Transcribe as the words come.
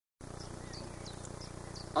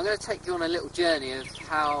I'm going to take you on a little journey of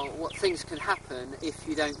what things can happen if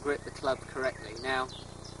you don't grip the club correctly. Now,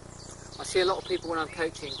 I see a lot of people when I'm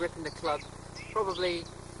coaching gripping the club probably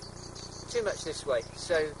too much this way.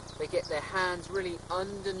 So they get their hands really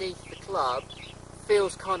underneath the club,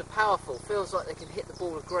 feels kind of powerful, feels like they can hit the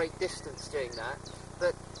ball a great distance doing that.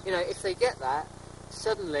 But, you know, if they get that,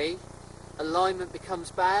 suddenly alignment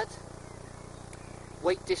becomes bad,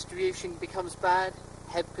 weight distribution becomes bad,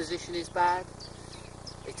 head position is bad.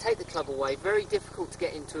 They take the club away, very difficult to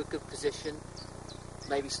get into a good position,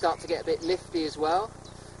 maybe start to get a bit lifty as well,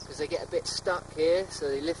 because they get a bit stuck here, so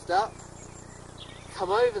they lift up,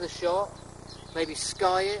 come over the shot, maybe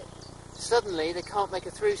sky it, suddenly they can't make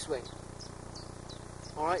a through swing.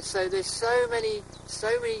 Alright, so there's so many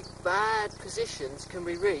bad positions can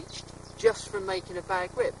be reached just from making a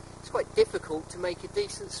bad grip. It's quite difficult to make a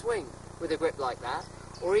decent swing with a grip like that,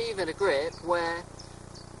 or even a grip where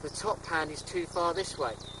the top hand is too far this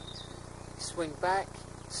way. Swing back,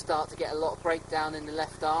 start to get a lot of breakdown in the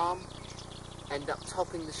left arm, end up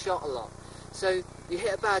topping the shot a lot. So you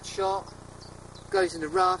hit a bad shot, goes in the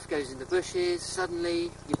rough, goes in the bushes,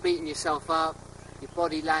 suddenly you're beating yourself up, your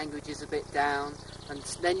body language is a bit down, and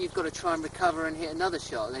then you've got to try and recover and hit another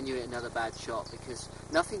shot, and then you hit another bad shot, because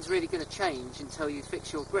nothing's really going to change until you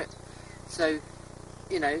fix your grip. So,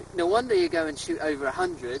 you know, no wonder you go and shoot over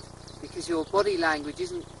 100, because your body language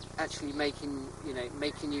isn't actually making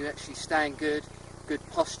you actually stand good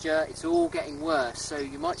posture. It's all getting worse. So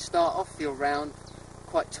you might start off your round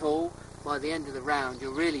quite tall. By the end of the round,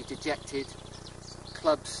 you're really dejected.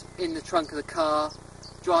 Clubs in the trunk of the car,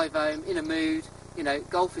 drive home in a mood. You know,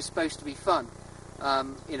 golf is supposed to be fun.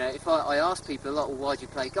 You know, if I ask people a lot, well, why do you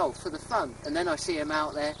play golf? For the fun. And then I see them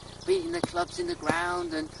out there beating the clubs in the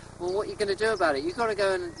ground, and well, what are you going to do about it? You've got to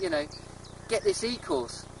go and, you know, get this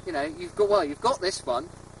e-course. You know, you've got this one.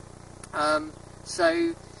 So,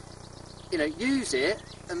 you know, use it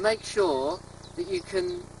and make sure that you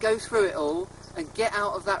can go through it all and get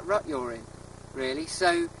out of that rut you're in, really.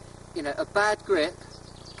 So, you know, a bad grip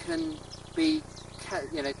can be,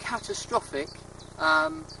 catastrophic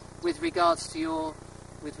with regards to your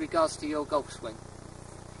golf swing.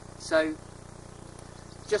 So,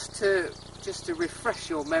 just to refresh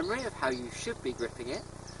your memory of how you should be gripping it,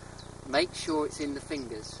 make sure it's in the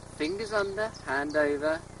fingers. Fingers under, hand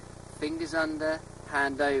over, fingers under,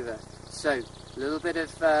 hand over. So, a little bit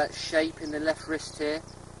of shape in the left wrist here.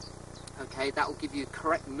 Okay, that will give you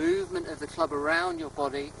correct movement of the club around your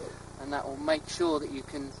body, and that will make sure that you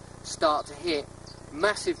can start to hit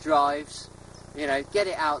massive drives, you know, get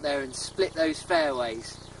it out there and split those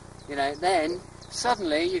fairways. You know, then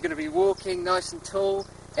suddenly you're going to be walking nice and tall,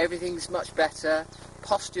 everything's much better,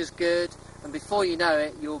 posture's good, and before you know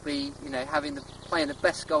it, you'll be, you know, playing the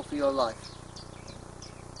best golf of your life.